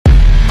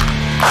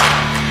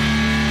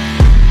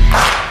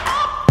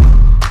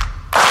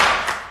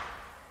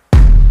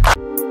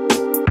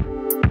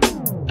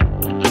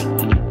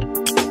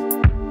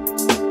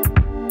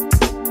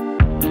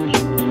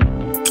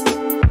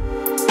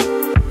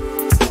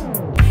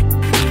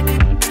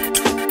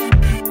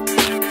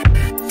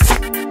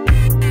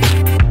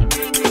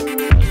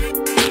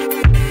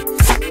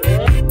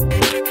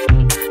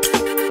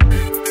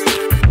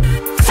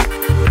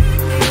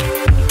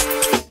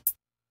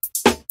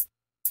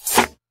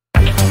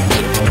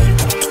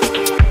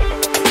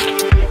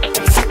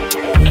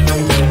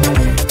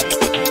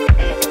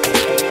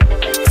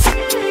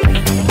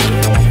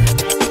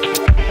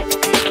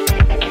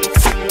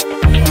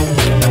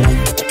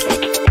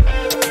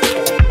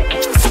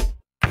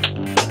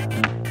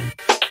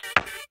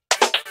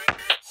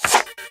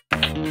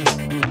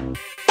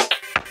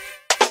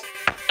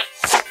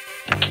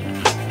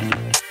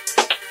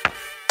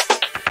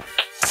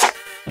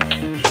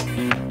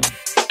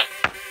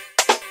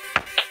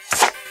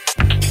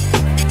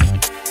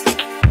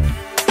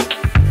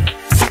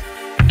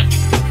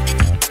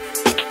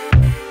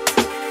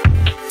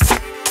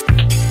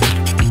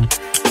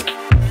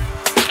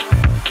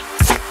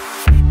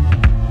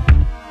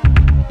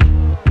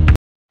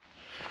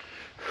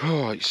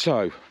Right,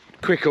 so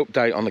quick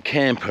update on the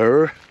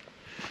camper.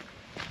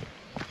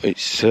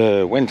 It's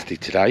Wednesday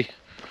today.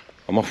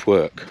 I'm off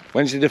work.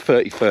 Wednesday the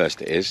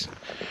 31st it is.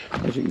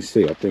 As you can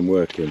see, I've been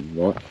working,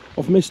 right?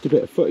 I've missed a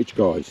bit of footage,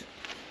 guys.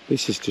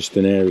 This is just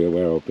an area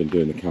where I've been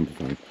doing the camper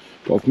van.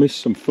 But I've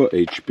missed some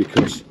footage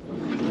because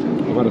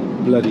I've had a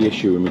bloody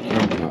issue with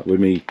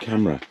my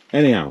camera.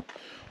 Anyhow,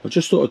 I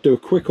just thought I'd do a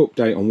quick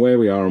update on where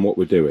we are and what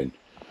we're doing.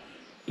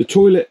 The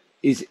toilet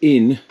is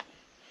in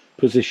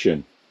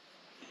position.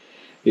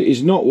 It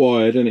is not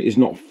wired and it is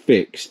not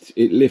fixed.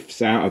 It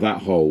lifts out of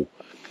that hole.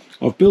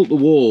 I've built the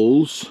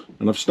walls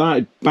and I've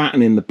started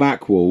battening the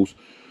back walls.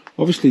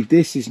 Obviously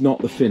this is not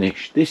the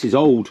finish. This is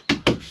old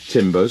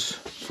timbers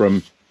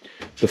from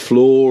the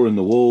floor and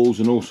the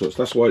walls and all sorts.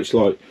 That's why it's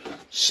like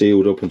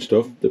sealed up and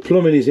stuff. The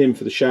plumbing is in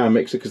for the shower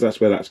mixer because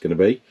that's where that's going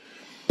to be.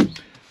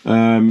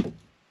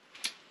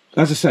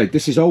 As I said,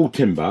 this is old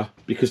timber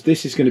because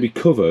this is going to be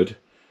covered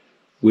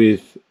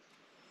with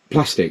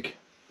plastic.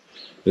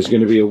 There's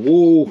going to be a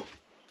wall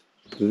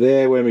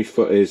there where my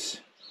foot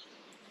is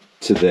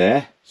to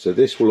there. So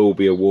this will all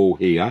be a wall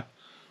here,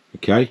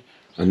 okay?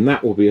 And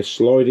that will be a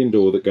sliding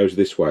door that goes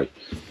this way.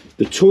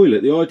 The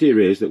toilet, the idea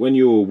is that when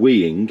you're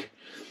weeing,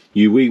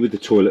 you wee with the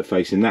toilet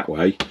facing that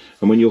way,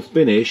 and when you're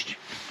finished,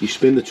 you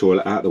spin the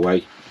toilet out the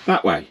way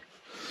that way,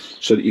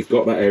 so that you've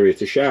got that area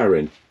to shower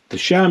in. The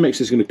shower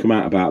mixer is going to come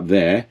out about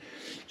there,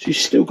 so you've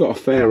still got a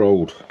fair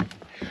old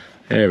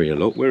area.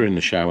 Look, we're in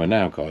the shower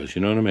now, guys,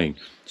 you know what I mean?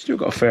 Still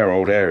got a fair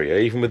old area,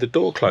 even with the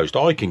door closed.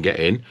 I can get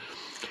in.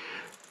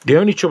 The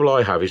only trouble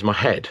I have is my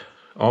head.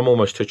 I'm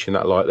almost touching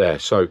that light there.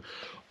 So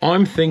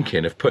I'm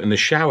thinking of putting the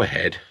shower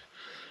head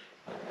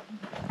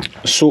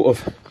sort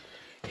of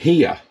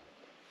here.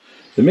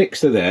 The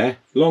mixer there,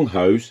 long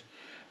hose,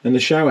 and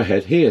the shower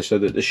head here, so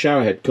that the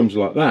shower head comes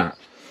like that.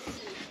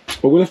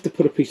 But we'll have to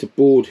put a piece of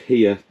board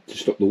here to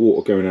stop the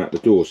water going out the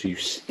door, so you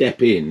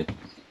step in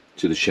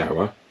to the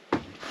shower.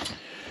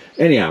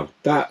 Anyhow,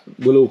 that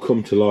will all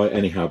come to light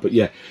anyhow. But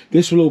yeah,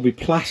 this will all be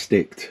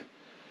plasticed,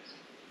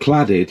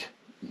 cladded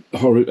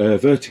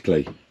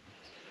vertically.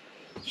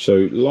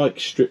 So like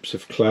strips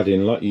of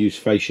cladding, like you use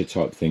fascia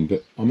type thing,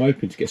 but I'm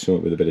hoping to get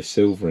something with a bit of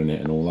silver in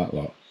it and all that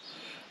lot.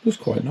 Looks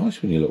quite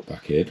nice when you look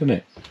back here, doesn't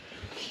it?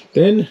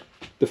 Then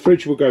the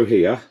fridge will go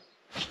here,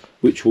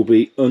 which will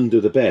be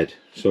under the bed.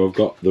 So I've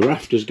got the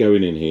rafters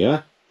going in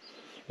here,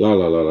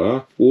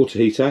 water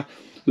heater,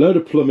 load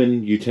of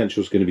plumbing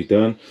utensils going to be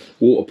done,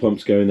 water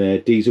pumps going there,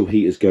 diesel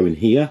heaters going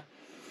here,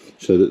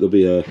 so that there'll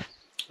be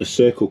a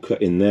circle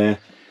cut in there.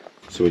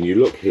 So when you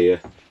look here,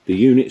 the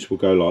units will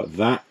go like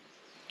that.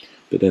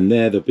 But then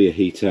there'll be a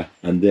heater,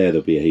 and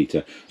there'll be a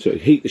heater. So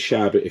it'll heat the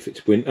shower bit if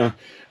it's winter,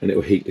 and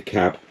it'll heat the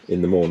cab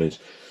in the mornings.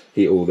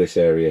 Heat all this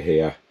area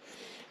here.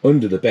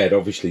 Under the bed,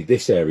 obviously,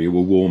 this area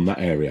will warm that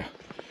area.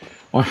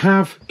 I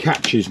have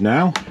catches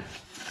now.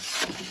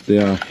 They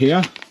are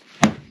here.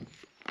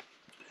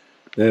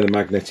 They're the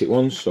magnetic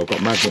ones, so I've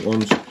got magnet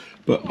ones.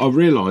 But I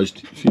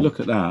realised, if you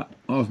look at that,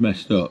 I've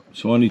messed up.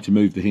 So I need to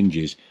move the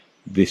hinges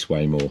this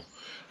way more.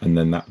 And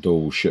then that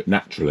door will shut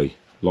naturally,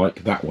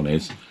 like that one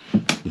is.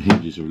 The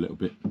hinges are a little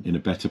bit in a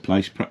better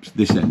place. Perhaps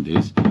this end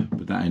is,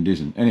 but that end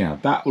isn't. Anyhow,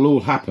 that will all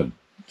happen.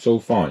 It's all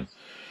fine.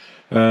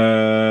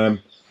 Bed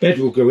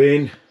will go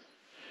in.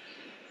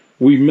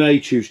 We may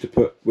choose to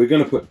put, we're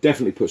going to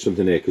definitely put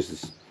something here,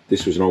 because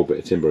this was an old bit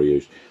of timber I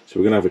used. So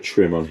we're going to have a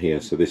trim on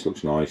here, so this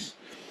looks nice.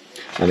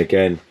 And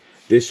again,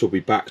 this will be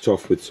backed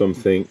off with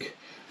something,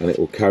 and it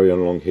will carry on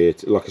along here,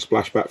 like a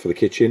splashback for the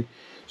kitchen.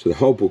 So the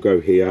hob will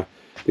go here.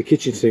 The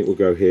kitchen sink will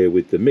go here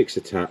with the mixer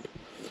tap,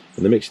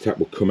 and the mixer tap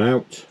will come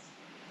out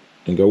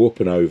and go up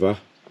and over,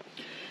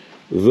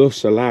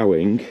 thus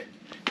allowing,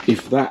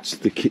 if that's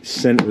the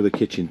centre of the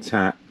kitchen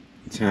tap,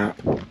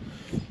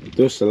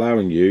 thus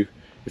allowing you,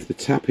 if the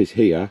tap is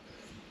here,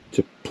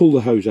 to pull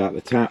the hose out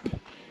the tap,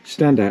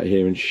 stand out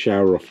here and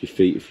shower off your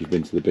feet if you've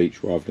been to the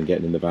beach, rather than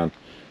getting in the van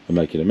and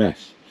making a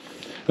mess.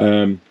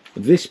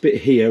 This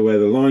bit here where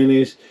the line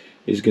is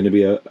going to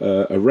be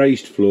a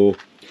raised floor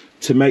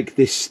to make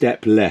this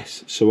step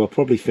less. So I'll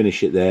probably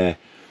finish it there.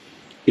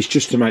 It's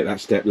just to make that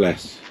step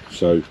less,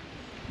 so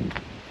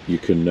you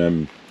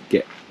can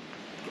get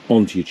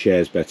onto your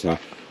chairs better.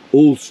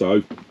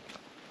 Also,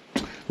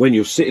 when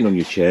you're sitting on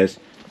your chairs,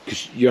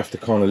 because you have to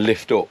kind of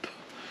lift up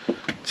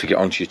to get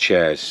onto your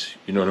chairs,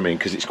 you know what I mean,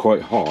 because it's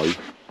quite high,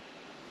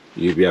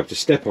 you'll be able to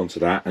step onto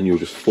that and you'll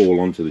just fall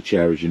onto the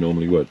chair as you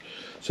normally would.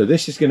 So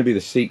this is going to be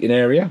the seating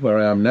area where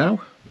I am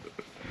now.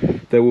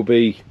 There will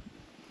be,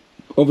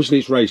 obviously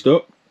it's raised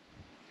up,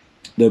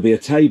 there'll be a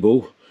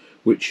table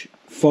which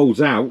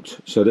folds out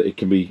so that it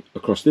can be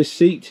across this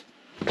seat.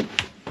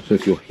 So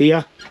if you're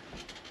here,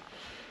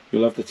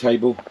 you'll have the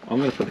table. I'm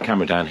going to put the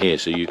camera down here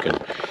so you can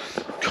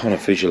kind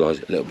of visualise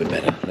it a little bit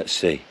better. Let's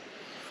see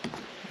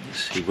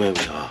where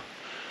we are.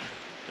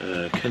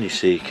 Can you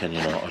see, can you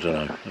not? I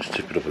don't know. Let's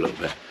tip it up a little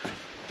bit.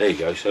 There you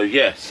go. So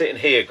yeah, sitting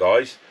here,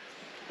 guys,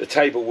 the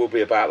table will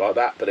be about like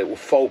that, but it will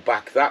fold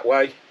back that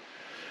way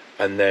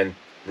and then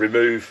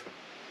remove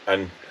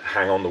and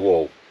hang on the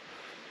wall.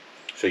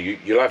 So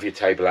you'll have your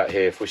table out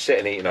here. If we're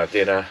sitting eating our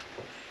dinner,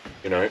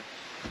 You know,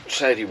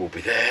 Sadie will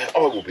be there, I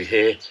will be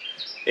here,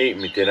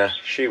 eating my dinner,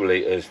 she will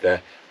eat hers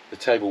there. The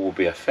table will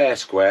be a fair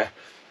square,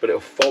 but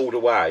it'll fold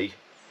away.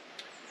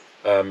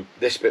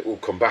 This bit will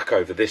come back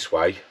over this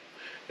way.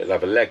 It'll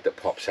have a leg that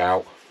pops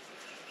out,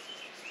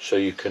 so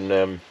you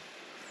can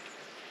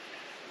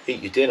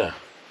eat your dinner.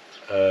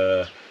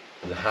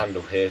 And the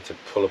handle here to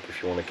pull up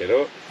if you want to get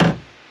up.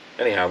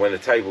 Anyhow, when the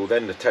table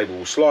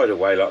will slide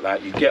away like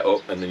that. You get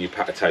up and then you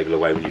pat the table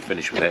away when you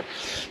finish with it.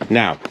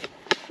 Now,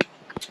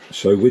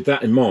 so with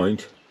that in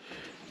mind,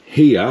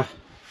 here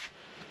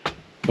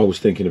I was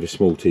thinking of a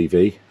small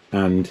TV,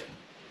 and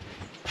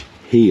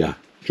here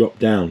drop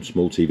down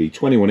small TV,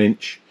 21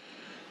 inch.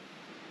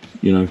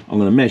 You know, I'm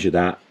going to measure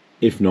that.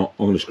 If not,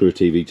 I'm going to screw a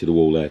TV to the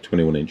wall there,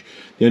 21 inch.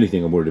 The only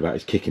thing I'm worried about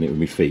is kicking it with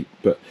my feet.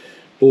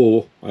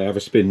 Or I have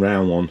a spin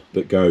round one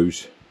that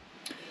goes,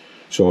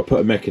 so I put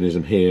a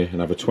mechanism here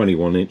and have a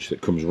 21 inch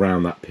that comes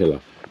round that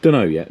pillar. Don't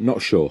know yet,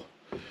 not sure.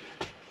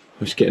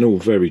 It's getting all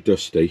very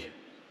dusty.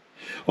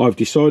 I've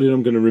decided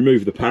I'm going to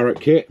remove the Parrot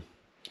kit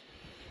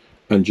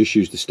and just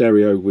use the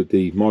stereo with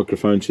the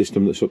microphone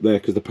system that's up there,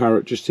 because the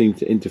Parrot just seemed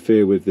to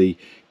interfere with the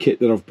kit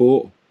that I've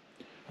bought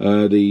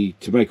to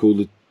make all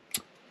the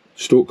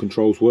stalk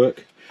controls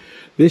work.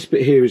 This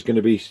bit here is going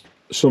to be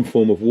some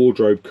form of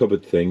wardrobe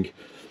cupboard thing.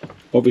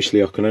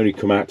 Obviously I can only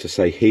come out to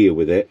say here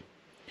with it,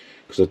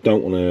 because I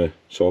don't want to,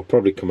 so I'll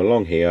probably come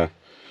along here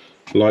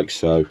like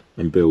so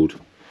and build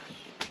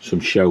some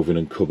shelving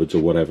and cupboards or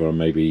whatever, and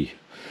maybe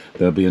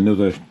there'll be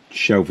another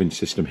shelving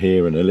system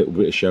here and a little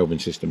bit of shelving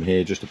system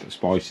here just to put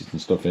spices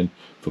and stuff in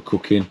for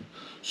cooking,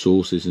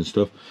 sauces and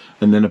stuff.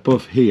 And then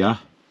above here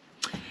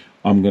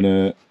I'm going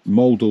to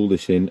mould all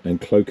this in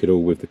and cloak it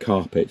all with the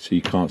carpet so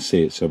you can't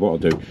see it. So what I'll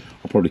do,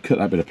 I'll probably cut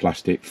that bit of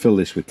plastic, fill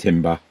this with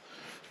timber,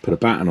 put a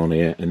batten on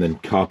here and then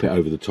carpet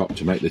over the top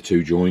to make the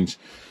two joins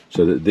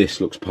so that this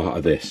looks part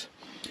of this.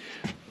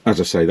 As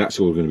I say, that's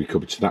all going to be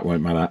covered, so that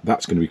won't matter.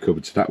 That's going to be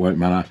covered, so that won't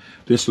matter.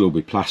 This will all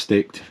be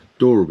plasticed,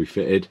 door will be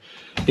fitted.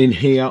 In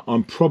here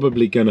I'm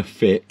probably going to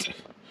fit,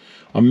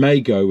 I may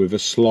go with a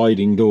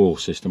sliding door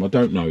system. I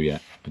don't know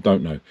yet, I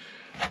don't know.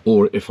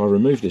 Or if I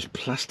remove this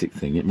plastic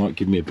thing, it might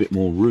give me a bit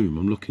more room.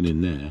 I'm looking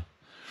in there,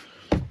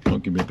 it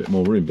might give me a bit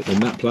more room, but then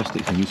that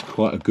plastic thing is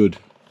quite a good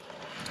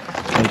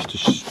place to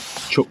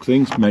chuck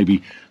things,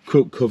 maybe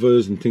quilt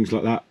covers and things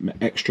like that,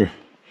 extra,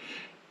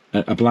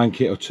 a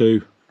blanket or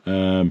two,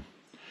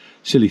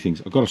 silly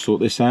things. I've got to sort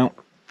this out,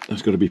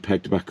 that's got to be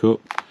pegged back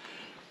up.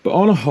 But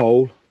on a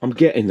whole, I'm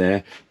getting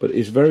there, but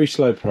it's very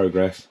slow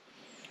progress.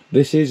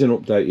 This is an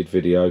updated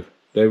video.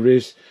 There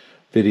is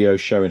videos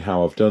showing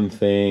how I've done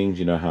things,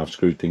 you know, how I've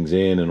screwed things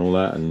in and all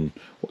that, and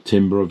what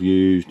timber I've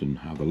used and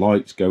how the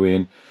lights go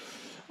in.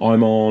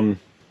 I'm on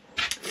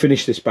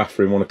finish this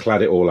bathroom, want to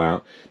clad it all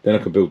out, then I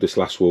can build this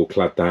last wall,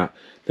 clad that,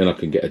 then I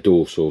can get a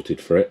door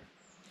sorted for it.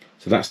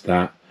 So that's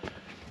that,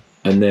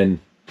 and then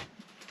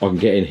I can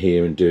get in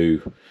here and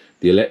do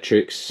the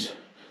electrics,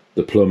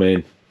 the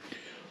plumbing,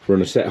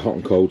 run a set of hot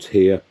and colds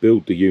here,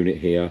 build the unit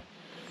here.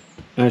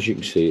 As you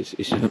can see,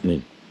 it's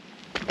happening.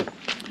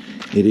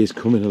 It is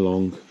coming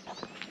along.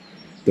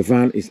 The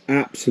van is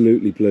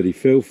absolutely bloody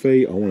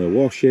filthy. I want to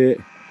wash it,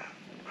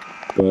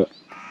 but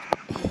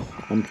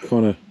I'm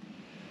kind of,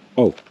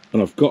 oh,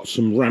 and I've got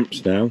some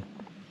ramps now.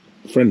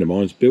 A friend of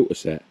mine's built a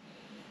set,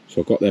 so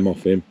I've got them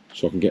off him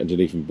so I can get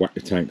underneath and whack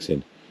the tanks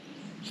in,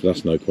 so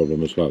that's no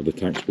problem as well. The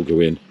tanks will go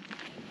in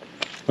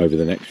over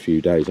the next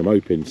few days. I'm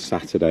hoping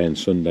Saturday and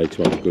Sunday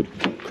to have a good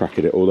crack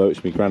at it, although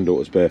it's my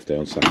granddaughter's birthday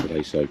on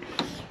Saturday, so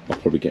I'll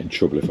probably get in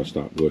trouble if I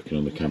start working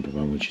on the camper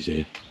van when she's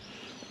here.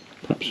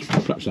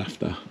 Perhaps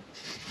after.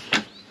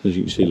 As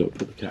you can see, look,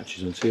 put the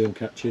catches on, see them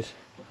catches,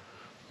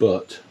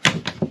 but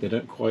they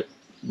don't quite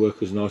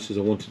work as nice as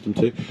I wanted them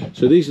to.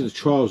 So these are the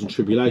trials and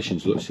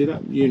tribulations. Look, see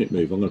that unit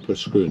move? I'm going to put a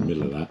screw in the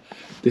middle of that.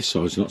 This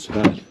side's not so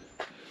bad.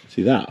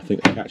 See that? I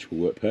think the catch will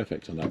work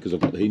perfect on that because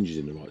I've got the hinges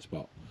in the right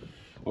spot.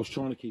 I was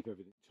trying to keep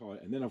everything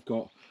tight, and then I've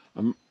got,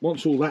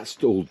 once all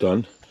that's all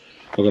done,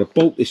 I've got to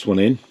bolt this one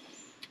in.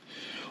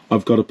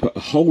 I've got to put a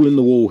hole in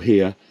the wall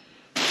here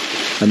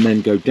and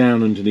then go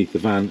down underneath the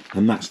van,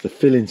 and that's the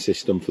filling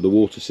system for the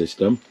water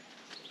system.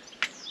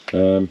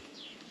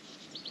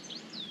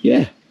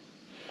 Yeah.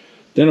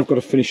 Then I've got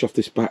to finish off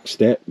this back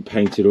step and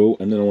paint it all,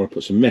 and then I want to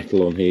put some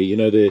metal on here. You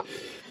know,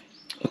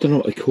 I don't know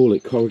what they call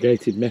it,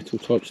 corrugated metal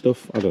type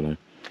stuff. I don't know.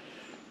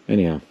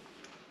 Anyhow,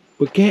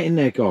 we're getting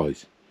there,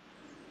 guys.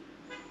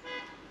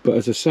 But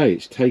as I say,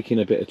 it's taking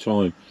a bit of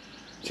time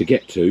to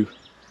get to.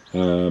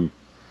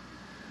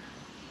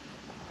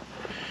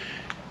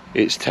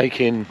 It's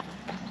taking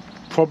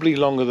probably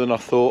longer than I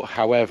thought.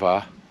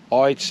 However,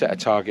 I'd set a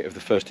target of the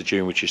 1st of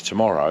June, which is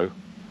tomorrow,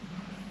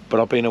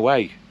 but I've been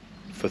away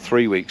for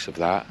 3 weeks of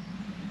that,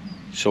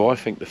 so I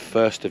think the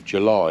 1st of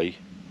July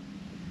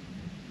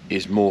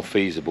is more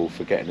feasible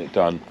for getting it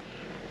done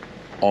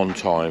on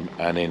time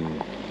and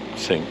in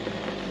sync.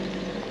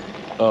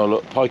 Oh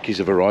look, pikeys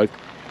have arrived.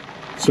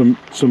 Some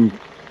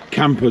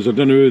campers, I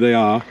don't know who they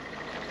are,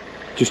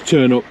 just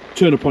turn up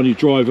on your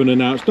drive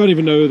unannounced. Don't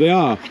even know who they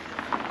are.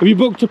 Have you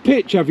booked a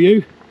pitch, have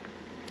you?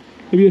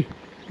 Have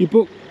you You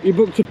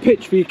booked a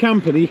pitch for your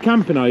camping. Are you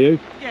camping, are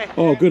you? Yeah.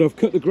 Oh, good. I've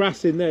cut the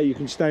grass in there. You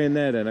can stay in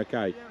there then,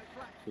 okay.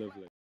 Yeah,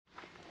 lovely.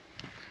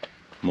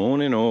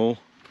 Morning all.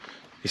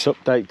 It's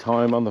update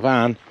time on the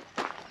van.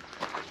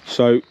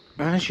 So,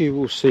 as you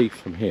will see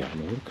from here, I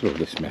mean, look at all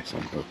this mess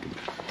I'm working.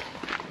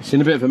 It's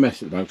in a bit of a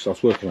mess at the moment because I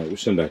was working on it. It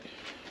was Sunday.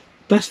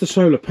 That's the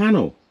solar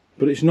panel,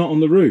 but it's not on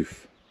the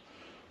roof.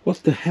 What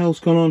the hell's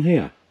gone on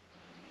here?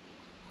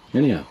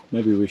 Anyhow,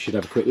 maybe we should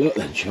have a quick look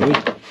then, shall we?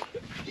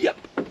 Yep.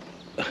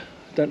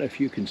 I don't know if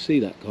you can see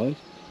that, guys,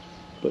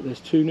 but there's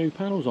 2 new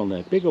panels on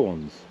there, bigger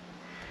ones.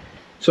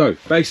 So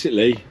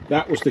basically,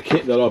 that was the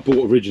kit that I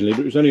bought originally,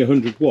 but it was only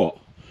 100 watt.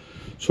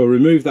 So I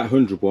removed that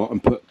 100 watt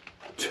and put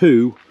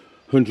 2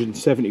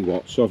 170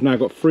 watts. So I've now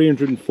got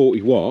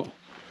 340 watt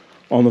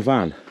on the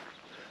van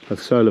of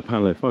solar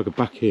panel. If I go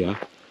back here,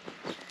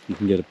 you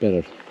can get a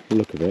better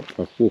look of it.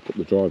 I'll walk up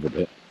the drive a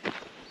bit.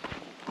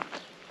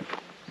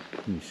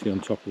 You see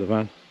on top of the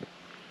van,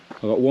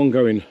 I've got one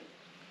going,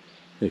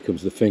 here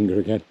comes the finger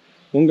again,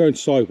 one going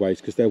sideways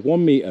because they're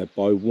 1 metre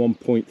by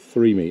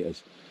 1.3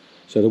 metres.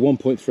 So the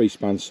 1.3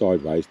 spans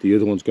sideways, the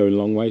other one's going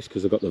long ways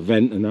because I've got the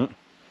vent and that.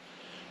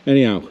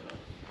 Anyhow,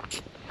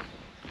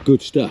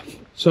 good stuff.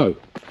 So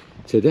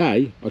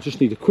today I just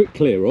need a quick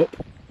clear up.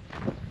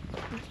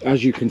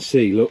 As you can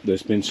see, look,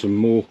 there's been some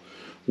more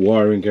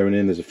wiring going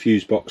in. There's a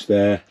fuse box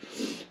there,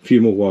 a few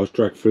more wires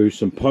dragged through,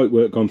 some pipe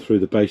work gone through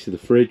the base of the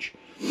fridge.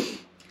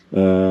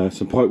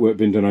 Some pipe work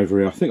been done over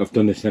here. I think I've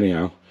done this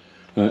anyhow.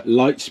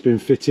 Lights been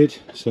fitted,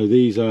 so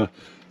these are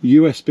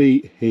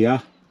USB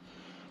here,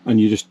 and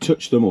you just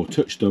touch them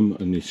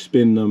and you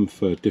spin them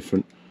for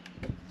different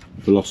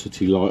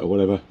velocity light or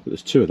whatever. But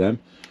there's 2 of them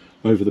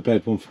over the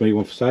bed, one for me,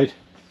 one for Sade.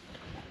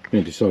 I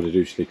haven't decided to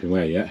do sleeping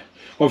wear yet.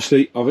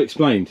 Obviously, I've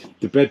explained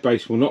the bed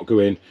base will not go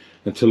in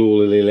until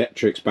all of the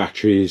electrics,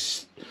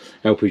 batteries,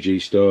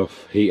 LPG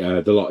stuff,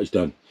 heater, the lot is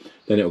done.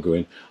 Then it'll go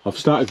in. I've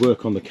started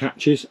work on the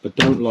catches. I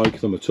don't like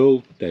them at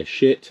all. They're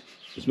shit.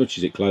 As much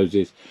as it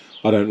closes,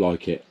 I don't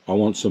like it. I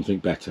want something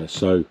better.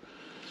 So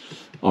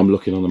I'm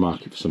looking on the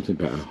market for something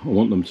better. I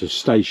want them to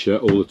stay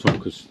shut all the time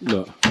because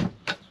look,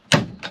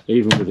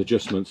 even with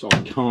adjustments,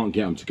 I can't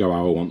get them to go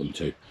how I want them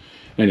to.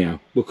 Anyhow,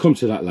 we'll come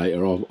to that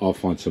later. I'll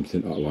find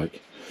something that I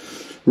like.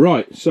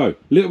 Right, so a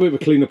little bit of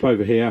a clean up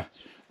over here,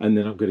 and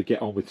then I'm going to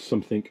get on with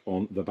something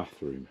on the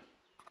bathroom.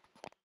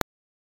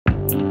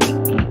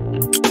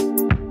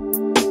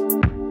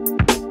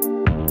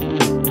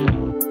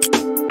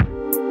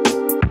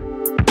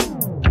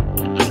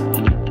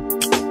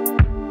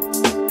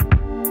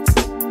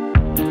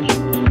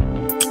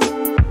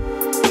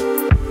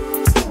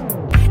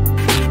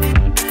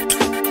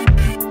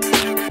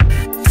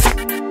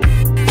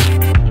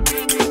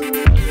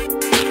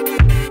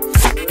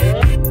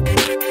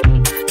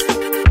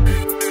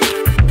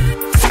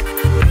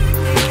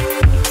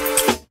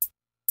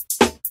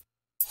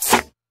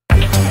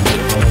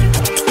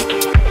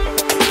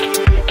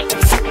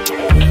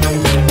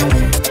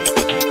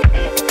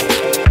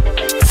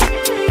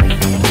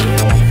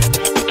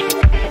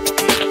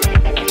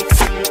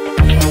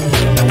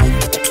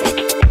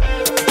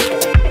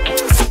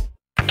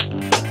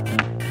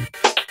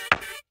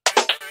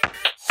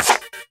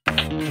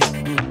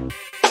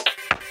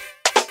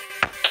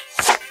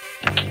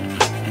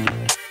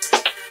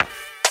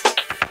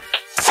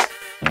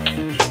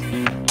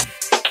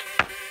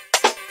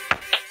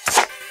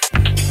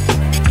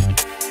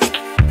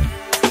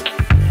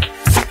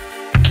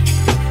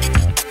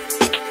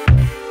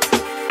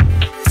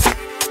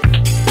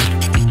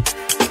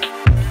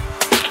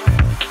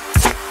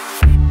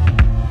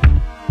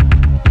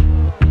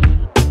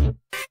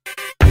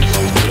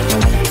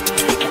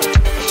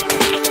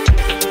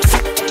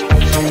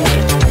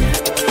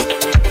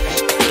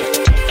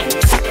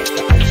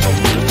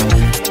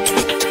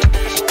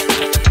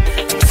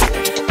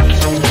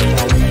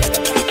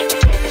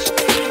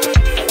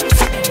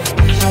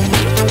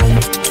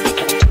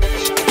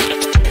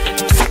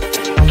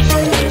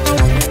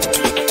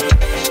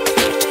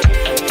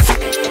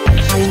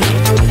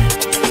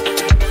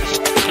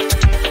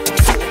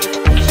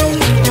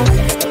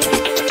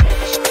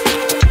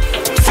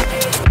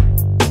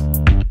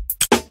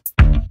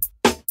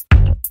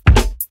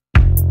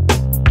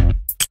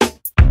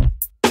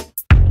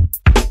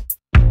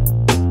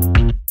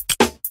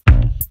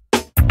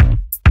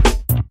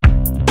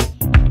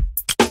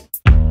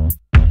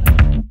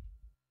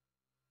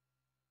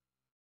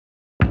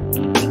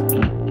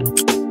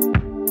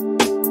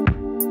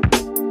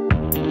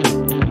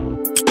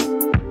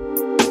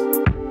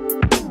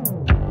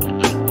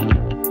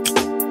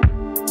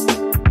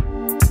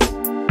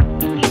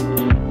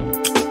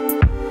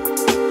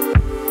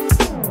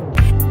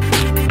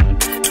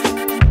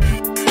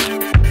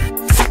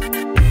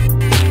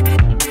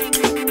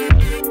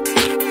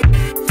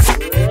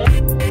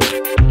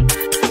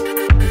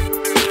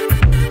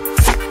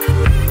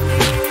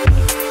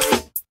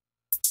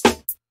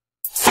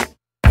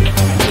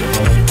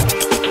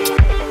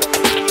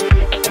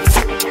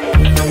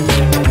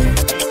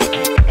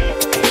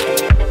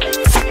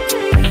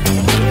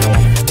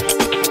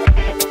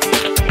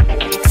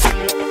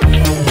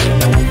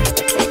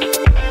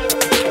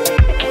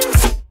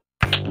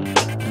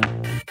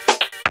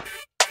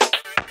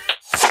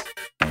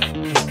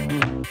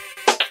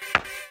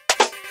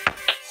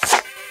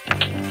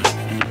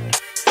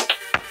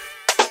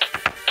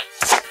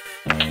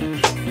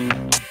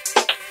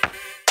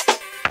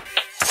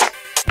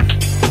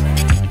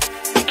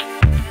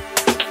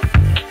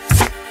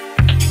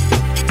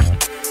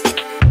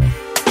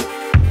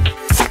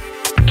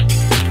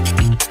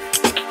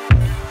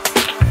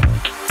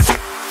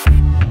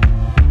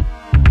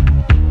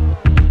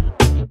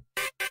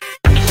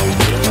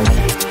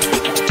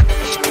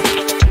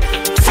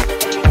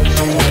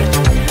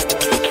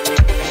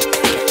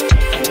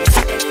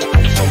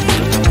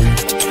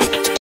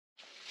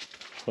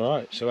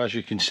 so as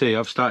you can see,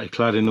 I've started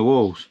cladding the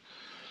walls.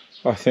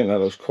 I think that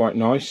looks quite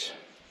nice.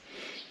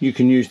 You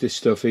can use this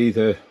stuff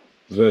either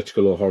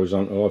vertical or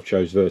horizontal. I've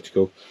chose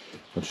vertical.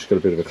 I've just got a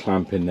bit of a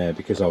clamp in there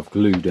because I've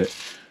glued it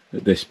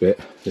at this bit,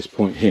 this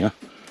point here.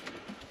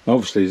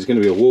 Obviously there's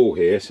going to be a wall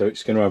here, so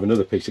it's going to have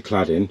another piece of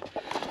cladding.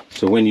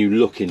 So when you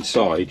look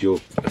inside,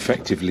 you'll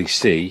effectively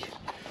see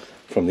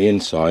from the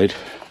inside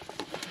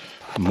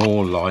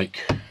more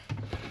like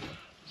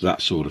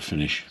that sort of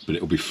finish, but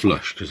it'll be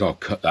flush because I'll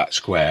cut that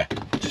square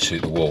to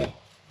suit the wall.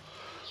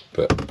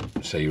 But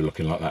so you're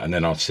looking like that, and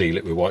then I'll seal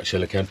it with white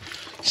silicone.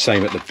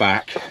 Same at the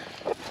back.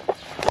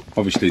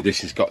 Obviously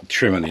this has got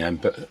trim on the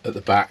end, but at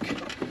the back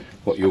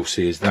what you'll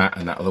see is that,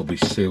 and that'll all be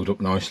sealed up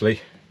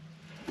nicely,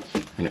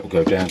 and it will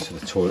go down to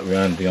the toilet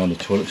and beyond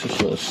the toilet. So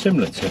sort of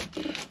similar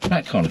to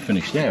that kind of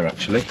finish there,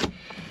 actually,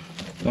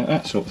 like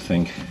that sort of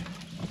thing.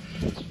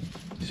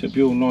 So it'll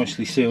be all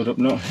nicely sealed up.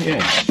 Not,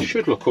 yeah, it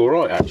should look all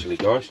right actually,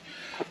 guys.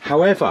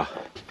 However,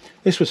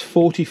 this was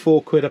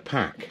 44 quid a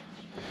pack.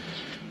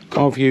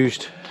 I've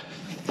used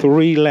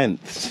 3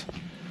 lengths.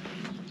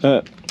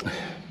 What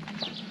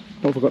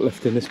have I got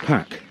left in this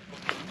pack?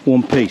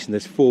 1 piece, and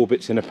there's 4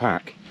 bits in a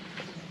pack.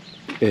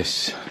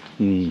 It's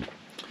a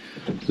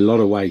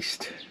lot of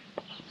waste,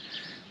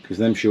 because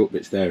them short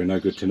bits there are no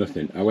good to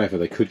nothing. However,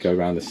 they could go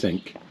around the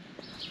sink,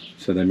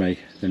 so they may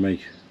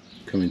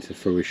come into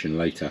fruition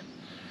later.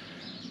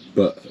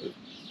 But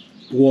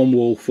 1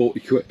 wall 40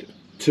 quid,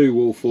 2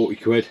 wall 40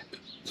 quid,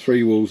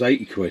 3 walls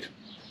 80 quid.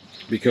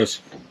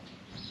 Because,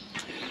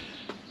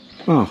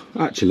 oh,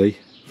 actually,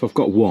 if I've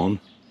got 1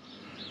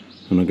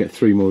 and I get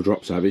 3 more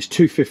drops out of it, it's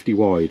 250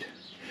 wide.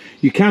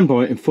 You can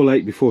buy it in full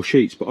 8x4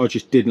 sheets, but I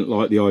just didn't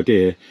like the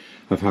idea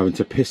of having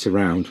to piss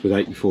around with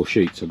 8x4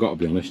 sheets, I've got to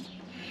be honest.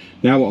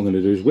 Now what I'm going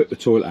to do is whip the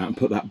toilet out and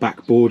put that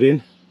back board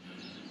in,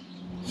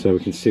 so we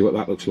can see what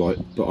that looks like.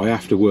 But I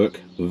have to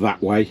work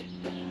that way,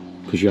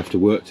 because you have to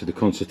work to the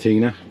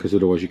concertina, because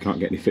otherwise you can't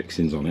get any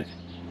fixings on it.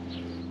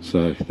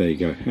 So there you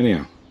go.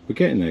 Anyhow, we're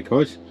getting there,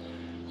 guys.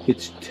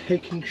 It's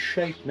taking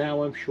shape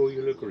now, I'm sure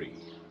you'll agree.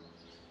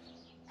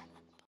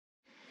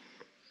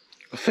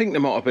 I think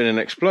there might have been an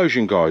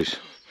explosion, guys.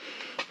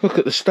 Look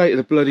at the state of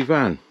the bloody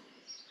van.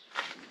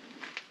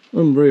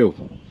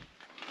 Unreal.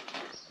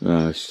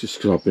 It's just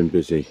because I've been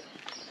busy.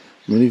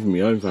 I mean, even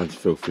my own van's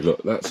filthy.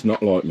 Look, that's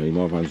not like me.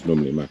 My van's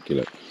normally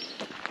immaculate.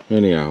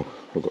 Anyhow,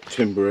 I've got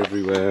timber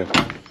everywhere.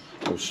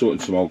 I was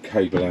sorting some old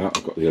cable out.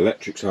 I've got the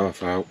electrics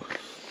half out.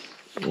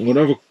 I'm going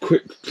to have a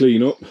quick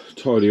clean up,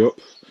 tidy up,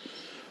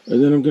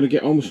 and then I'm going to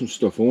get on with some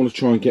stuff. I want to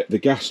try and get the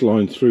gas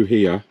line through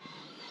here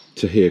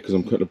to here, because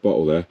I'm cutting a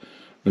bottle there,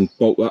 and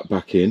bolt that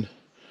back in.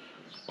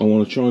 I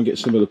want to try and get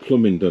some of the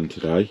plumbing done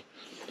today.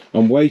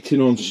 I'm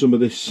waiting on some of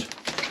this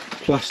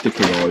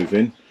plastic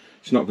arriving.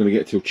 It's not going to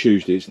get till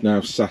Tuesday. It's now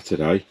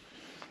Saturday. I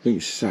think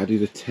it's Saturday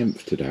the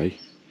 10th today.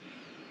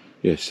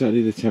 Yeah,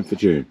 Saturday the 10th of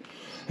June.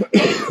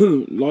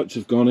 Lights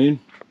have gone in.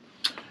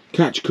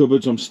 Catch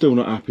cupboards, I'm still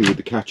not happy with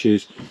the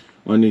catches.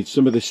 I need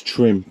some of this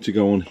trim to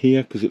go on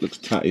here because it looks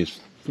tatty as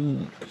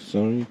fuck.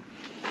 Sorry.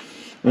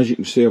 As you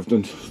can see, I've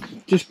done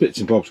just bits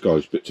and bobs,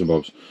 guys, bits and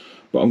bobs.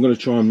 But I'm going to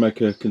try and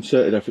make a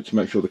concerted effort to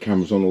make sure the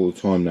camera's on all the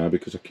time now,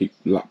 because I keep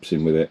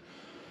lapsing with it.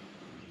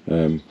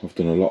 I've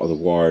done a lot of the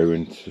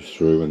wiring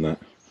through and that.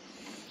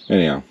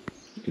 Anyhow,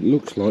 it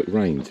looks like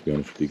rain, to be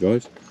honest with you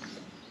guys.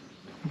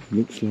 It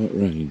looks like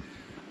rain.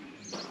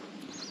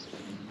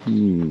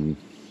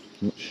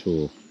 Not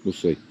sure. We'll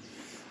see.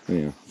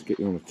 Anyhow, let's get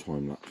you on a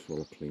time lapse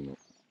while I clean up.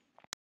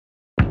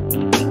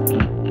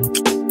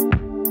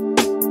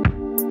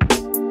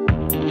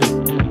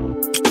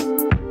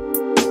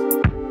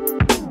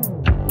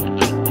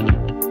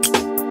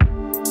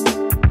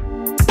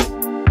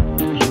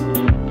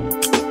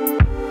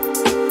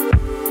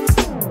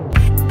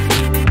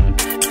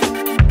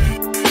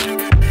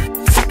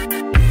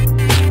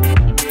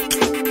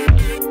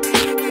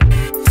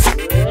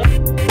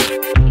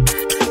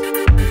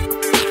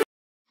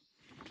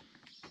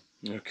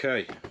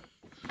 Okay,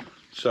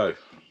 so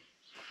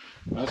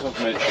as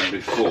I've mentioned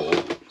before,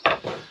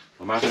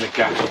 I'm having a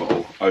gas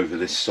bottle over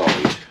this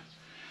side.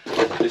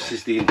 This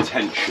is the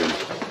intention.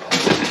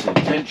 The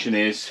intention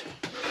is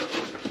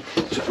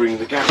to bring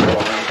the gas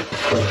line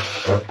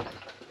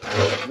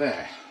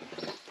there.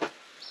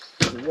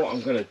 So what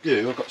I'm going to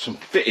do, I've got some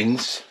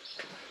fittings.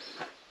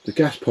 The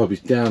gas pipe is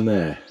down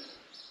there.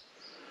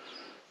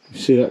 You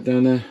see that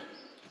down there?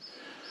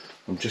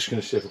 I'm just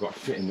going to see if I've got a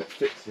fitting that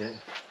fits it,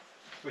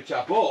 which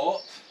I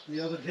bought the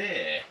other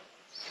day.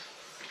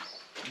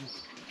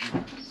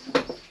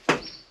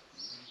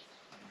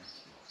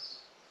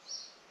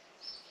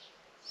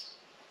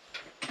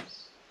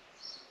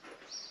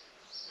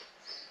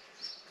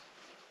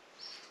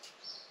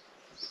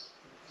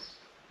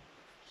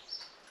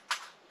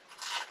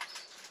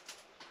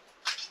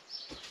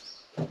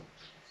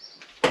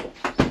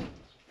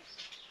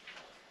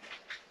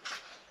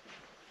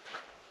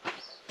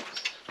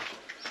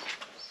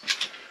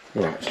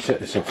 Right, let's set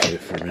this off here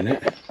for a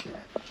minute.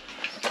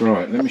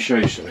 Right, let me show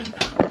you something.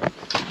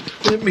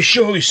 Let me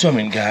show you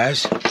something,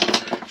 guys.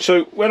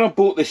 So when I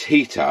bought this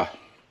heater,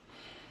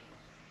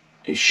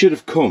 it should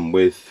have come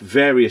with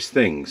various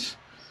things.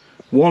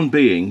 One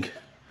being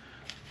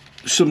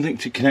something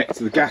to connect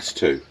the gas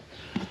to.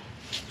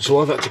 So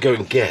I've had to go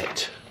and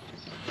get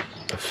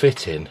a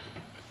fitting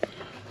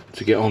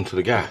to get onto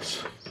the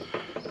gas.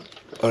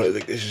 I don't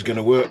think this is going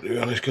to work, to be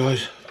honest,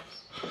 guys.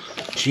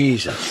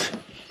 Jesus.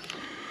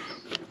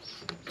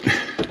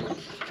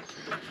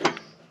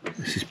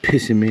 This is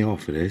pissing me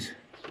off, it is.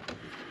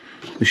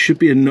 There should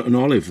be a nut and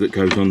olive that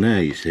goes on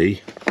there, you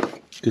see.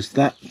 Because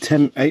that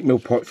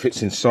 8mm pipe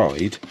fits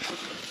inside.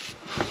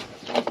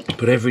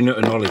 But every nut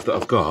and olive that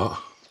I've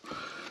got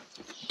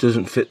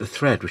doesn't fit the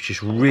thread, which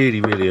is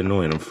really, really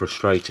annoying and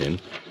frustrating.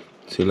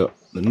 See, look,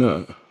 the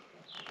nut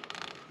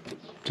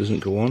doesn't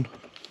go on.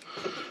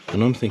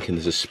 And I'm thinking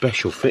there's a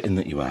special fitting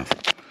that you have.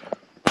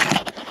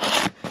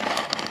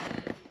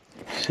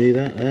 See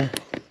that there?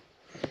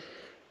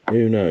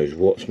 Who knows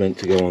what's meant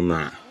to go on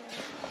that?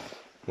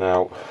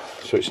 Now,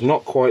 so it's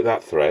not quite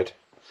that thread,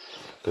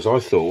 because I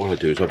thought what I'd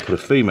do is I'd put a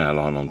female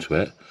line onto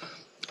it,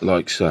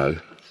 like so.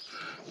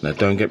 Now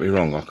don't get me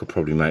wrong, I could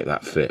probably make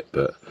that fit,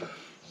 but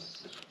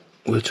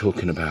we're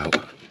talking about,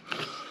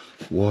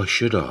 why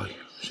should I?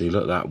 See,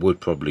 look, that would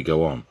probably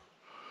go on.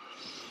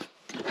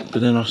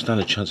 But then I stand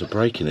a chance of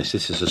breaking this.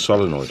 This is a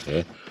solenoid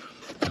here.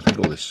 I think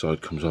all this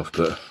side comes off,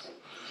 but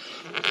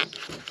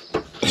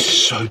it's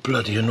so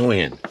bloody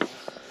annoying.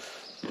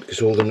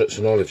 Because all the nuts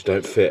and olives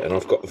don't fit, and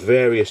I've got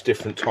various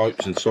different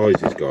types and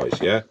sizes,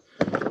 guys, yeah?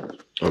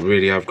 I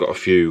really have got a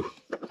few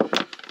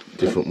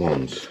different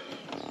ones.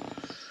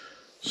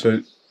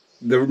 So,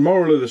 the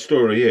moral of the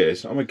story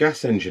is, I'm a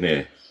gas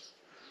engineer.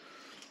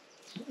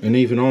 And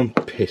even I'm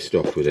pissed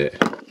off with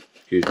it.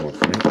 Excuse my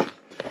French.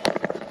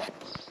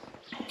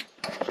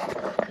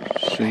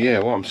 So yeah,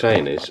 what I'm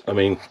saying is, I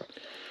mean,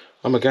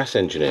 I'm a gas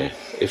engineer.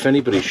 If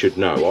anybody should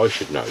know, I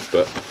should know,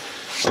 but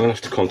I'm going to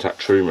have to contact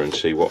Truma and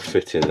see what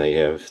fitting they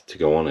have to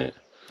go on it.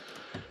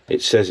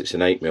 It says it's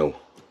an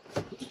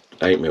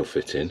 8mm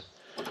fitting,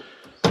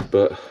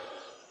 but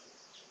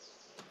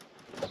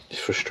it's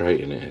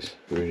frustrating, it is,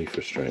 really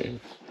frustrating.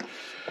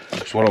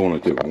 Because what I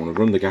want to do, I want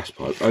to run the gas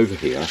pipe over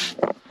here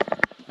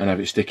and have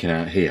it sticking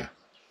out here.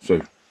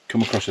 So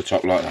come across the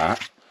top like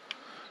that,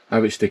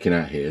 have it sticking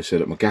out here so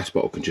that my gas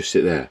bottle can just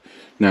sit there.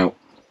 Now,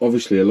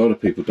 obviously a lot of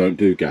people don't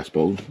do gas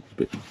bottles, a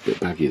bit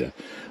baggy there.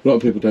 A lot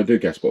of people don't do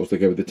gas bottles, they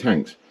go with the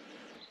tanks.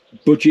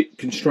 Budget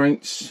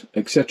constraints,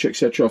 etc,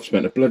 etc. I've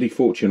spent a bloody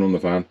fortune on the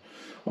van.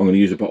 I'm going to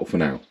use a bottle for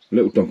now, a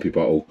little dumpy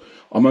bottle.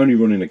 I'm only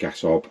running a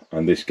gas hob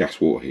and this gas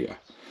water heater.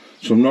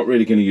 So I'm not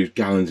really going to use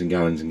gallons and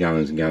gallons and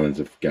gallons and gallons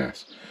of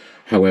gas.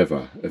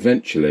 However,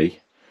 eventually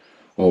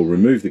I'll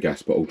remove the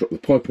gas bottle, drop the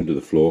pipe under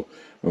the floor,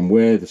 and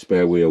where the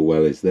spare wheel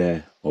well is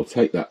there, I'll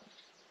take that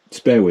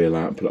spare wheel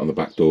out and put it on the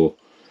back door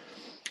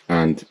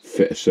and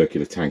fit a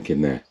circular tank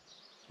in there.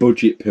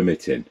 Budget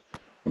permitting.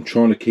 I'm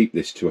trying to keep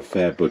this to a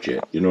fair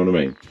budget, you know what I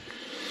mean?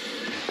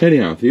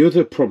 Anyhow, the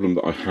other problem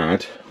that I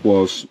had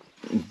was,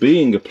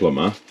 being a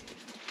plumber,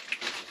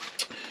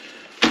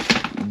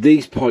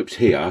 these pipes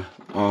here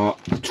are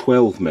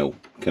 12mm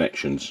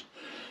connections.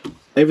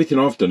 Everything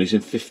I've done is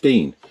in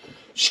 15.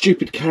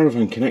 Stupid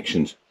caravan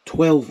connections,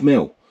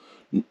 12mm.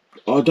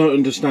 I don't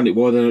understand it,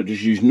 why they don't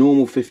just use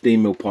normal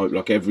 15mm pipe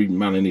like every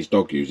man and his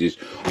dog uses,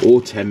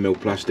 or 10mm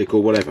plastic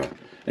or whatever.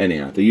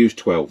 Anyhow, they use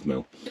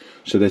 12mm.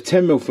 So they're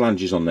 10mm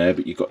flanges on there,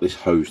 but you've got this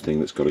hose thing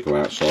that's got to go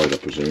outside, I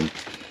presume.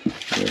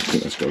 Yeah, I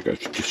think that's got to go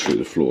just through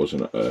the floors,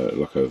 and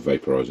like a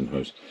vaporising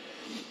hose.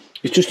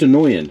 It's just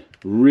annoying,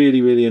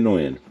 really, really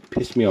annoying.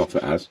 Pissed me off,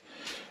 it has.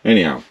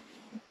 Anyhow,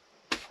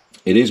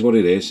 it is what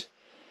it is.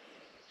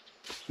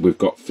 We've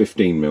got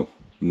 15mm,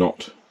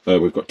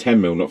 we've got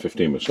 10mm, not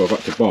 15mm. So I've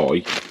had to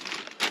buy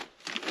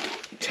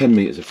 10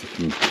 metres of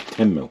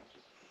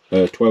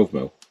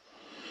 12mm,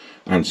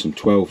 and some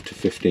 12 to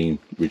 15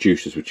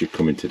 reducers, which have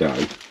come in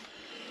today,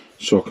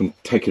 so I can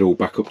take it all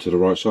back up to the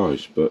right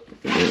size. But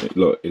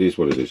look, it is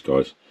what it is,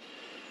 guys.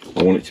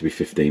 I want it to be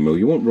 15mm.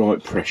 You want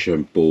right pressure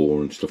and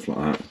bore and stuff like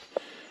that.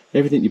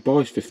 Everything you buy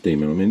is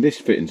 15mm. I mean, this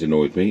fitting's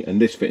annoyed me,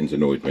 and this fitting's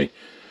annoyed me.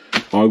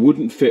 I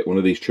wouldn't fit one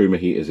of these Truma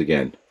heaters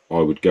again. I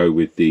would go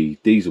with the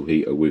diesel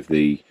heater with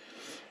the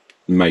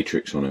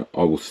matrix on it.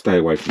 I will stay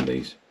away from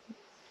these.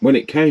 When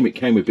it came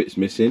with bits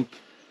missing.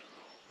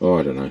 Oh,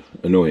 I don't know,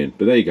 annoying.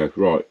 But there you go.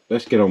 Right,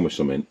 let's get on with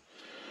something.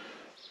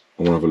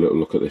 I want to have a little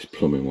look at this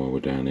plumbing while we're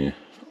down here.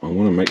 I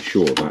want to make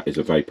sure that is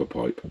a vapour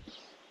pipe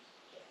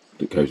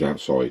that goes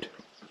outside.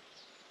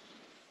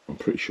 I'm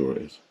pretty sure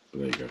it is. But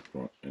there you go.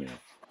 Right, anyhow.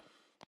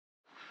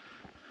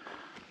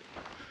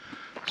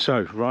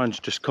 So, Ryan's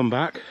just come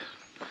back.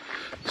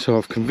 So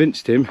I've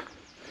convinced him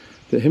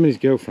that him and his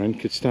girlfriend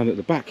could stand at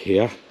the back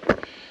here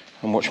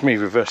and watch me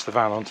reverse the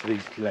van onto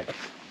these legs.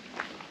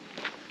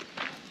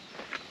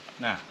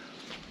 Now,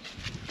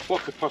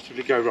 what could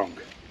possibly go wrong?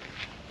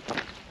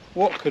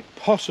 What could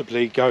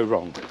possibly go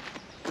wrong?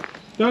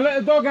 Don't let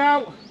the dog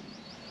out!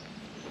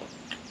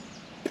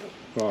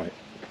 Right,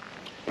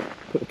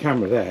 put the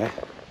camera there.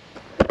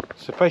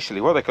 So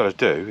basically what they've got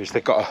to do is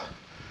they've got to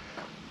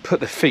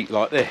put their feet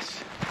like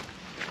this.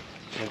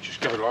 So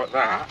just go like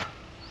that,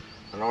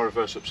 and I'll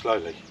reverse up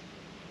slowly.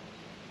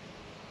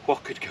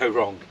 What could go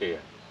wrong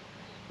here?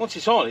 Once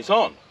it's on, it's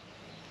on.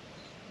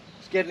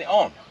 It's getting it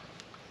on.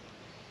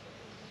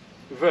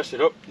 Reverse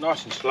it up,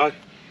 nice and slow.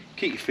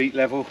 Keep your feet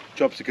level,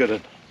 job's a good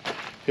one.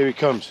 Here he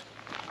comes.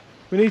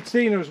 We need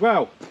Tina as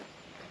well.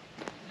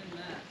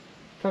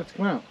 Try to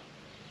come out.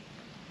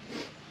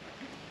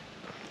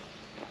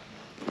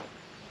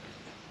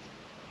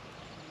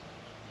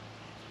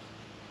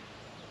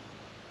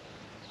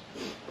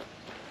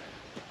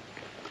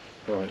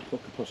 Right,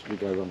 what could possibly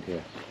go wrong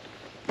here?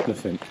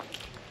 Nothing.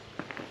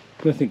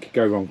 Nothing could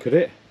go wrong, could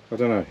it? I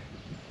don't know.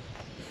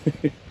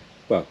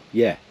 Well,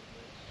 yeah.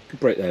 Could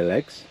break their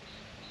legs.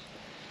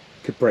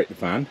 Could break the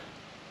van.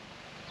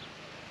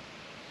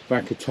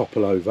 Van could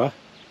topple over.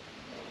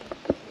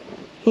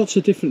 Lots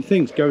of different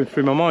things going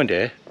through my mind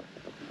here.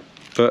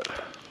 But,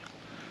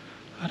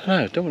 I don't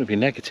know, I don't want to be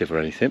negative or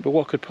anything, but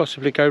what could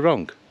possibly go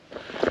wrong?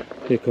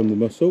 Here come the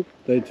muscle.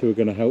 They two are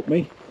going to help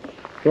me.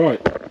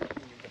 Right.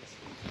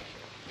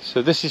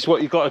 So this is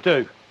what you've got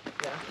to do.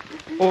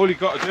 Yeah. All you've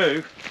got to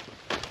do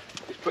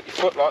is put your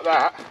foot like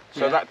that,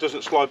 so that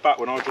doesn't slide back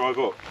when I drive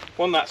up.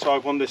 One that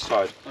side, one this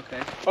side.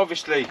 Okay.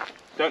 Obviously,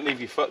 don't leave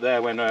your foot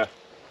there when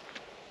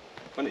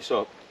it's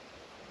up.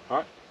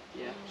 Right?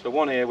 Yeah. So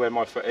one here where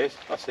my foot is,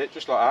 that's it,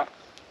 just like that.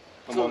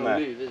 And one there.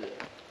 Move, is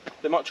it?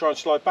 They might try and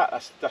slide back,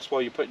 that's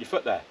why you put your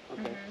foot there.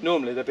 Okay.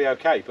 Normally they'll be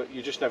okay, but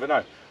you just never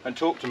know. And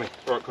talk to me.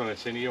 Right, come on,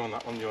 Tina, you're on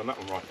that one, you're on that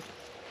one, right.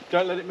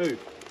 Don't let it move.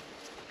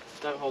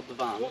 Don't hold the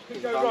van. What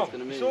could go wrong?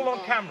 It's all on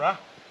camera.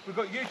 We've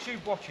got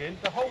YouTube watching.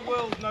 The whole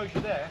world knows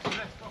you're there, so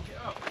let's lock it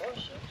up.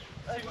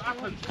 See what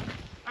happens.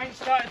 I ain't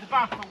started the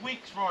van for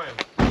weeks, Ryan.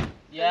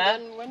 Yeah.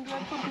 And then when do I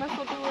put my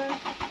foot away?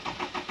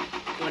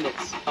 When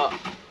it's up.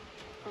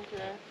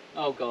 Okay.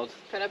 Oh God.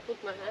 Can I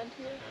put my hand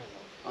here?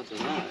 I don't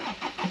know.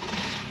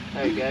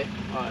 There you go.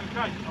 Right.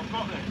 Okay, I've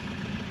got this.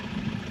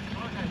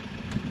 Right then.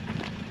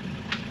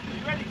 Are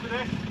you ready for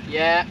this?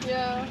 Yeah.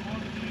 Yeah.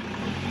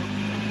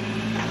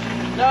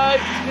 No,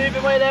 it's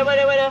moving. Wait there, wait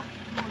there, wait there.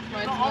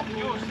 Mine's not off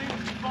yours,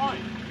 Cena's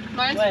fine.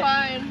 Mine's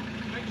fine.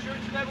 Make sure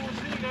it's level with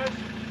Cena's.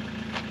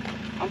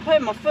 I'm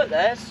putting my foot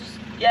there. It's just,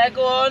 yeah,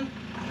 go on.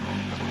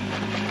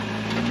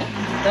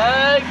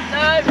 No,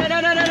 no, no, no,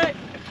 no, no.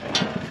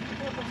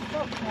 What the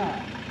fuck, man?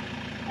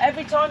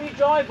 Every time you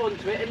drive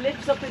onto it, it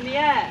lifts up in the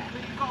air.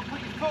 But you've got to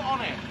put your foot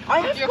on it. I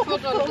have your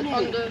foot on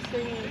the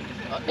thing.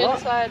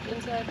 Inside.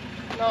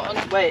 No,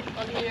 on. Wait.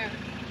 On here.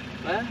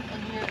 Where?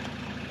 On here.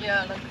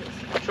 Yeah, like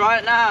this. Try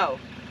it now.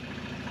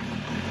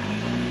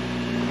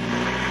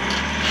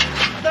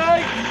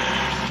 No.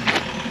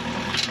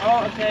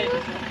 Oh, okay.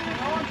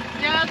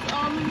 Yeah, it's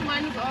on.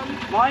 Mine is on.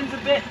 Mine's a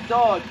bit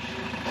dodge.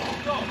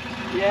 Dodge?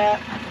 Yeah.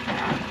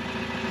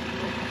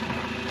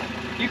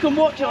 You can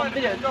watch it on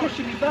video, it's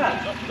pushing me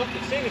back. Look,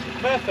 it's Cena's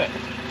perfect.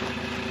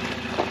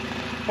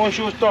 Why's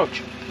yours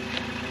dodge?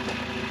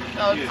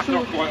 Oh, it's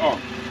not quite on.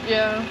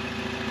 Yeah.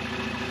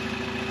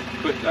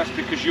 But that's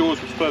because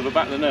yours was further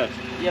back than hers.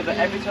 Yeah, but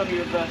every time you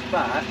reverse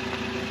back,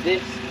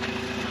 this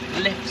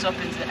lifts up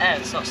into the air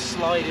and starts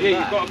sliding back. Yeah,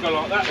 you've got to go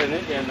like that then,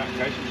 in that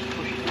case, and just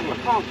push it forward.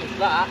 I can't, because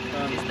that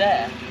is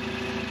there.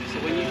 So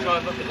when you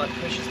drive up, it like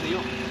pushes me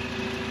up.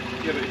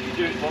 Yeah, but if you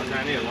do it right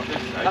down here like this,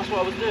 eh? That's what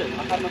I was doing.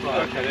 I had my foot.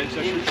 Right, okay then,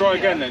 so should we try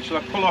again then? Shall I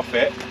pull off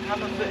it? Have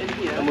my foot in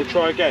here. And we'll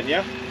try again,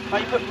 yeah?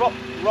 Can you put rocks?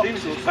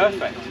 Seems it's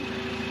perfect.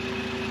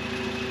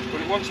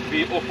 But it wants to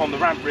be up on the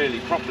ramp really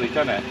properly,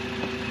 doesn't it?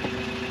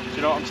 Do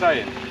you know what I'm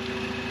saying?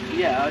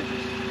 Yeah, I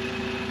just...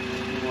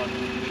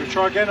 Should we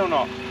try again or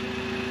not?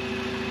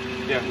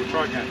 Yeah, we'll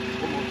try again.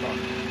 One more time.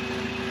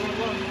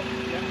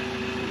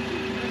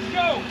 Let's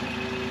go!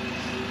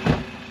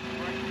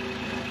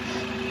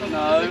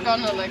 No. We're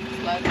gonna like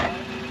slide out.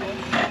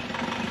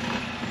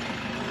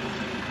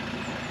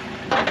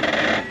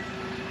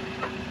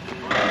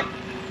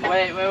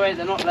 Wait,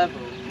 they're not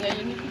level. Yeah,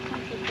 you need to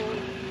push it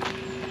forward.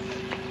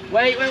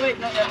 Wait,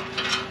 not yet.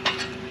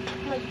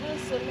 Like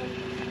this and then...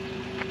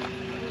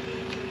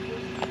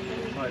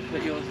 Right,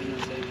 put yours in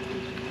the same.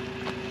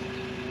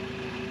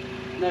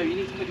 No, you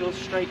need to put yours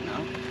straight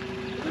now.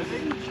 This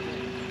isn't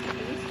straight.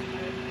 It is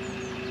straight.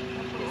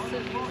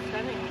 He's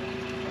standing on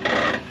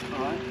it.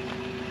 Alright.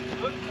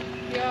 Good?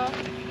 Yeah,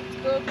 it's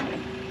good.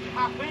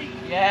 Happy?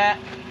 Yeah.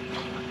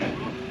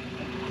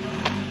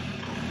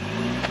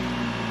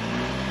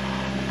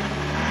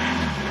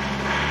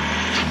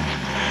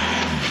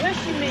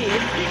 Pushing me,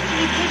 it's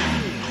literally pushing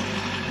me.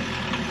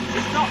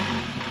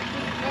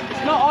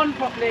 It's not on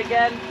properly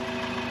again.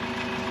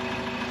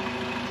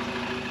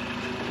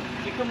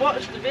 You can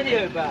watch the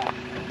video back.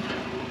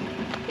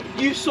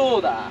 You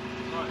saw that.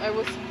 I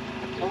was...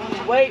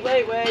 Wait.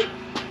 Ready?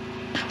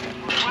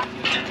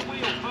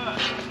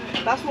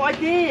 That's what I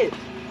did.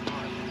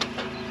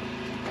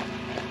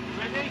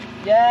 Ready?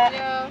 Yeah.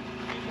 Yeah.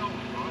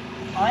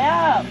 I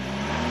am.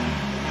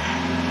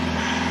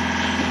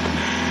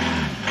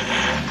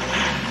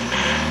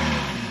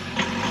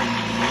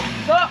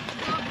 Stop.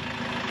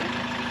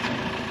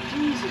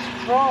 Jesus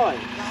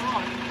Christ.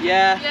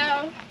 Yeah.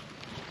 Yeah.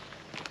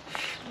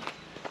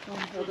 Oh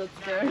god, that's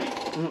scary.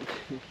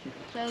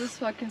 That is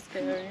fucking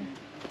scary.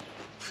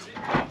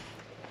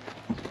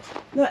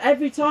 Look,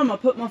 every time I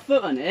put my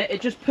foot on it,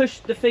 it just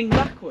pushed the thing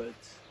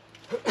backwards.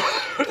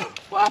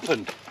 What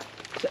happened?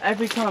 So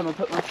every time I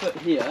put my foot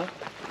here,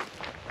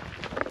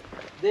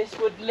 this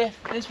would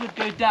lift, this would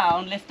go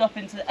down, lift up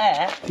into the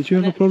air. Did you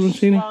have a problem,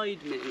 Sina?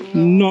 Slide me.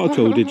 Not at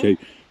all, did you?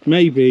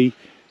 Maybe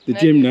the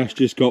gymnast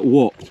just got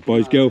whopped by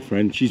his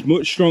girlfriend. She's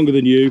much stronger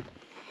than you.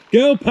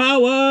 Girl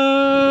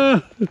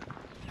power!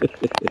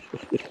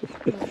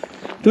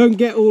 Don't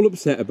get all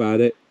upset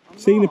about it.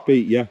 Sina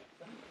beat you.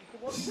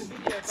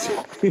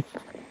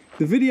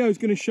 The video is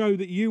going to show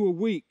that you were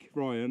weak,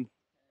 Ryan.